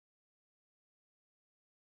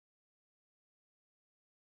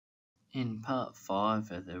In part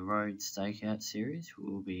 5 of the road stakeout series,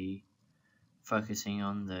 we'll be focusing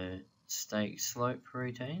on the stake slope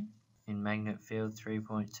routine in magnet field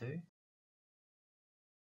 3.2.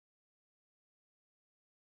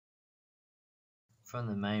 From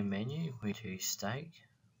the main menu, we do stake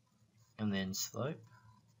and then slope,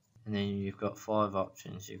 and then you've got 5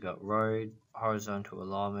 options. You've got road, horizontal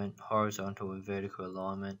alignment, horizontal and vertical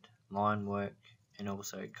alignment, line work, and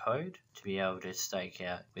also code to be able to stake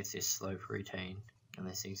out with this slope routine. In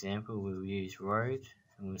this example, we'll use road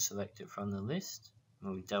and we'll select it from the list.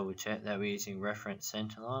 We'll double check that we're using reference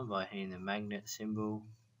centerline by hitting the magnet symbol,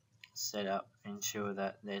 set up, ensure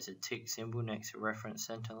that there's a tick symbol next to reference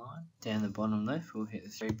centerline. Down the bottom left, we'll hit the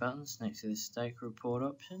 3 buttons next to the stake report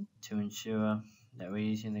option to ensure that we're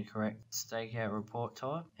using the correct stakeout report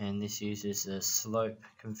type, and this uses the slope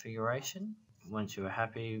configuration. Once you are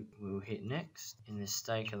happy, we'll hit next. In the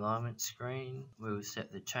stake alignment screen, we'll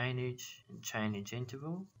set the chainage and chainage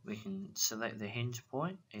interval. We can select the hinge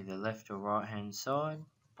point, either left or right hand side,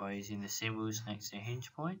 by using the symbols next to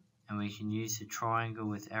hinge point, and we can use the triangle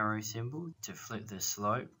with arrow symbol to flip the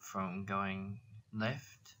slope from going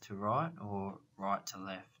left to right or right to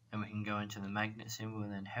left. And we can go into the magnet symbol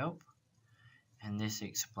and then help, and this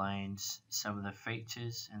explains some of the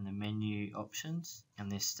features and the menu options in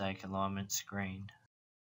this stake alignment screen.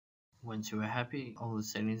 Once you are happy all the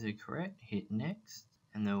settings are correct, hit next,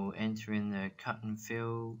 and then we'll enter in the cut and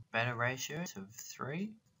fill beta ratios of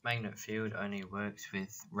 3. Magnet field only works with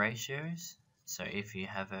ratios, so if you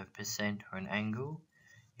have a percent or an angle,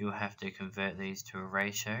 you'll have to convert these to a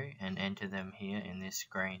ratio and enter them here in this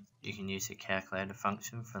screen. You can use the calculator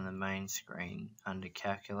function from the main screen under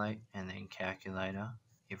calculate and then calculator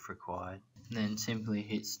if required. Then simply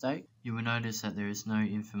hit stake. You will notice that there is no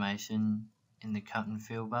information in the cut and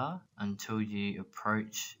fill bar until you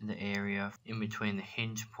approach the area in between the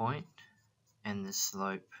hinge point and the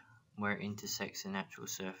slope where it intersects the natural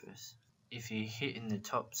surface. If you hit in the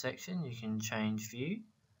top section, you can change view.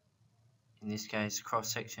 In this case,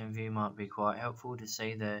 cross-section view might be quite helpful to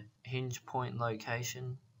see the hinge point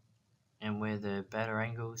location and where the better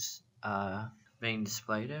angles are being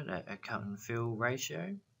displayed at a cut and fill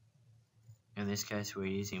ratio. In this case, we're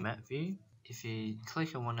using map view. If you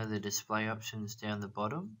click on one of the display options down the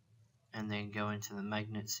bottom and then go into the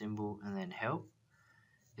magnet symbol and then help,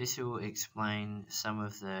 this will explain some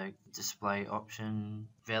of the display option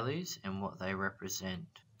values and what they represent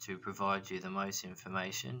to provide you the most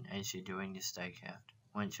information as you're doing your stakeout.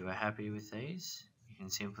 Once you are happy with these, you can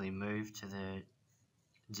simply move to the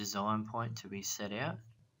design point to be set out.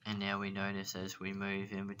 And now we notice as we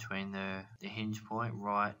move in between the hinge point,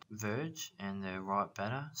 right verge, and the right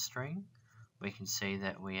batter string, we can see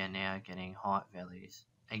that we are now getting height values.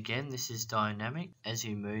 Again, this is dynamic. As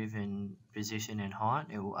you move in position and height,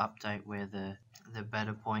 it will update where the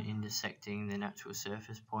batter point intersecting the natural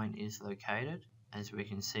surface point is located. As we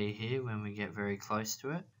can see here, when we get very close to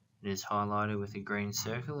it, it is highlighted with a green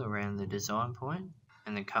circle around the design point,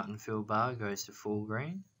 and the cut and fill bar goes to full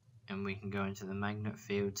green. And we can go into the magnet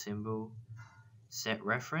field symbol, set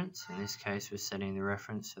reference. In this case, we're setting the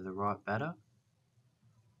reference to the right batter.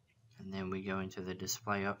 And then we go into the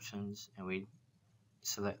display options and we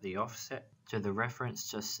select the offset to the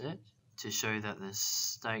reference just set to show that the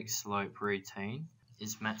stake slope routine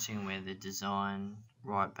is matching where the design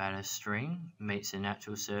right batter string meets the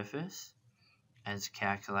natural surface as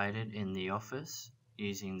calculated in the office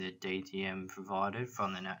using the DTM provided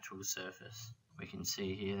from the natural surface. We can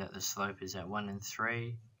see here that the slope is at 1 and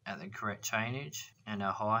 3 at the correct chainage, and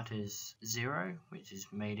our height is 0, which is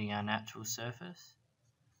meeting our natural surface.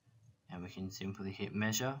 And we can simply hit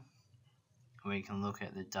measure. We can look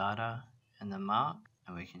at the data and the mark,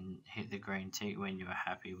 and we can hit the green tick when you are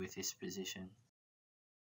happy with this position.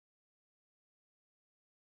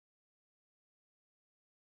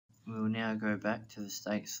 We will now go back to the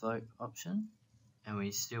stake slope option, and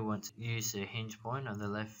we still want to use the hinge point on the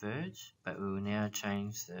left verge, but we will now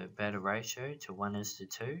change the batter ratio to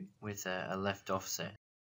 1:2 with a left offset.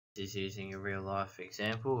 This is using a real life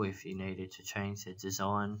example if you needed to change the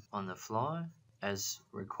design on the fly as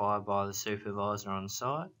required by the supervisor on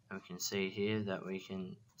site. We can see here that we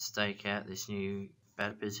can stake out this new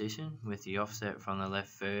batter position with the offset from the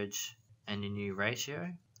left verge and a new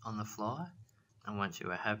ratio on the fly. And once you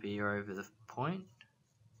are happy you're over the point,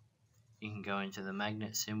 you can go into the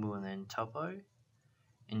magnet symbol and then topo,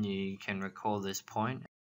 and you can recall this point.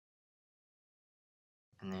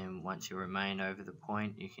 And then once you remain over the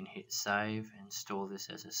point, you can hit save and store this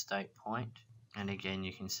as a state point. And again,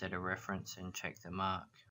 you can set a reference and check the mark.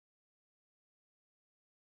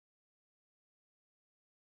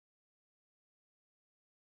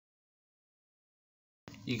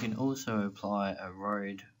 You can also apply a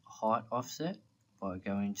road height offset by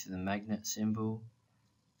going to the magnet symbol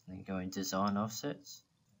and then going design offsets.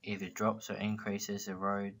 Either drops or increases the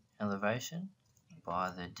road elevation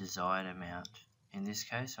by the desired amount. In this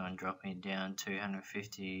case, I'm dropping it down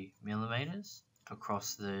 250 millimeters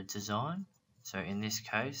across the design. So in this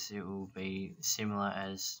case, it will be similar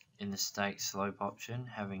as in the stake slope option,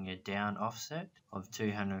 having a down offset of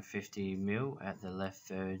 250 mil at the left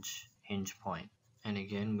verge hinge point. And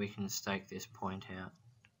again, we can stake this point out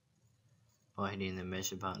by hitting the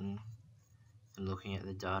measure button and looking at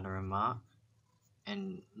the data and mark.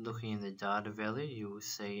 And looking in the data value, you will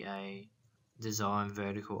see a design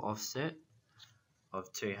vertical offset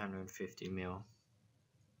of 250 mil.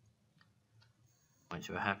 Once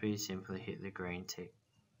you're happy, simply hit the green tick.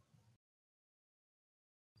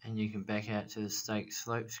 And you can back out to the stake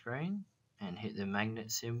slope screen and hit the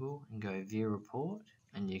magnet symbol and go view report,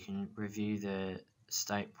 and you can review the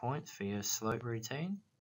stake points for your slope routine.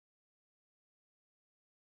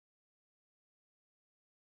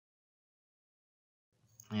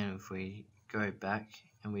 And if we go back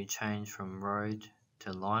and we change from road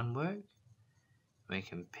to line work, we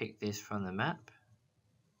can pick this from the map.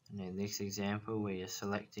 And in this example, we are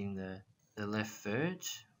selecting the left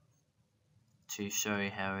verge to show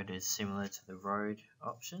how it is similar to the road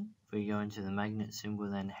option. If we go into the magnet symbol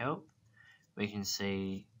then help, we can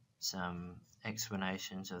see some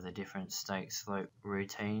explanations of the different stake slope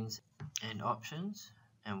routines and options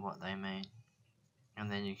and what they mean.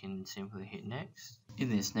 And then you can simply hit next.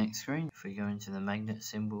 In this next screen, if we go into the magnet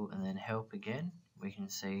symbol and then help again, we can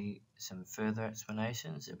see some further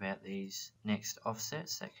explanations about these next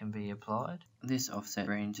offsets that can be applied. This offset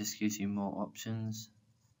screen just gives you more options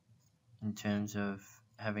in terms of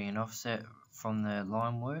having an offset from the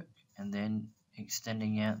line work and then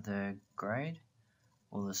extending out the grade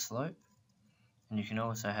or the slope. And you can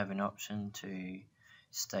also have an option to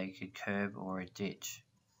stake a curb or a ditch,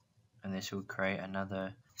 and this will create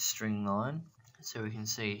another string line. So we can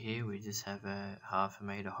see here we just have a 1/2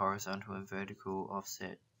 meter horizontal and vertical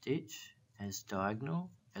offset ditch as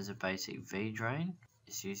diagonal as a basic V drain.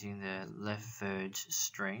 It's using the left verge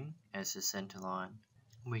string as the center line.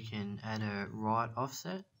 We can add a right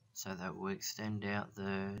offset so that will extend out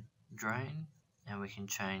the drain, and we can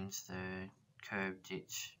change the curb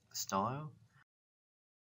ditch style.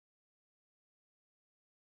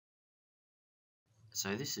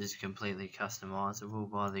 So this is completely customizable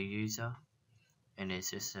by the user, and it's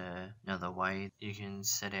just another way you can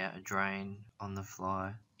set out a drain on the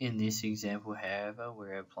fly. In this example, however,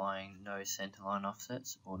 we're applying no centerline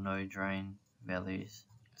offsets or no drain values.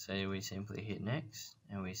 So we simply hit next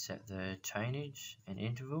and we set the chainage and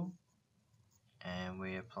interval, and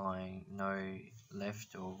we're applying no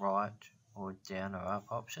left or right or down or up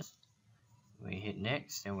options. We hit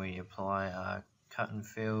next and we apply our cut and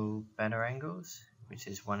fill banner angles, which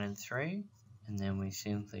is 1 and 3, and then we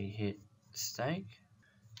simply hit stake.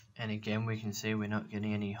 And again, we can see we're not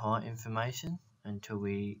getting any height information until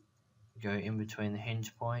we go in between the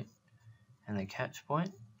hinge point and the catch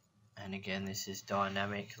point. And again, this is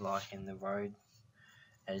dynamic like in the road.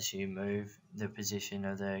 As you move, the position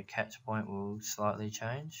of the catch point will slightly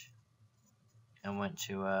change. And once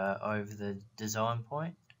you are over the design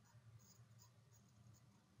point,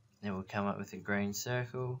 it will come up with a green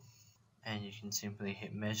circle, and you can simply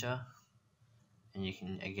hit measure, and you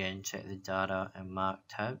can again check the data and mark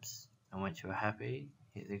tabs, and once you're happy,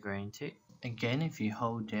 hit the green tick. Again, if you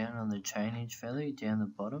hold down on the chainage value down the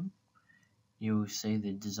bottom, you will see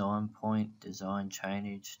the design point, design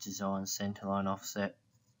chainage, design centerline offset,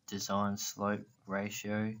 design slope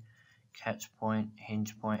ratio, catch point,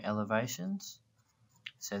 hinge point elevations.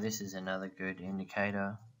 So this is another good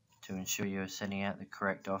indicator to ensure you're setting out the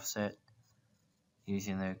correct offset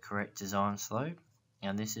using the correct design slope.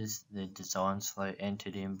 Now this is the design slope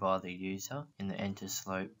entered in by the user in the enter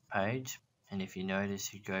slope page, and if you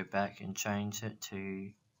notice, you go back and change it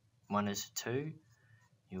to 1 as a 2,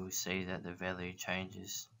 you will see that the value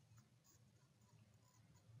changes.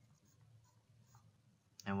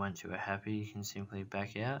 And once you are happy, you can simply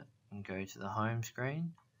back out and go to the home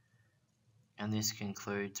screen. And this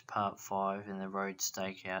concludes part 5 in the road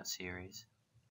stakeout series.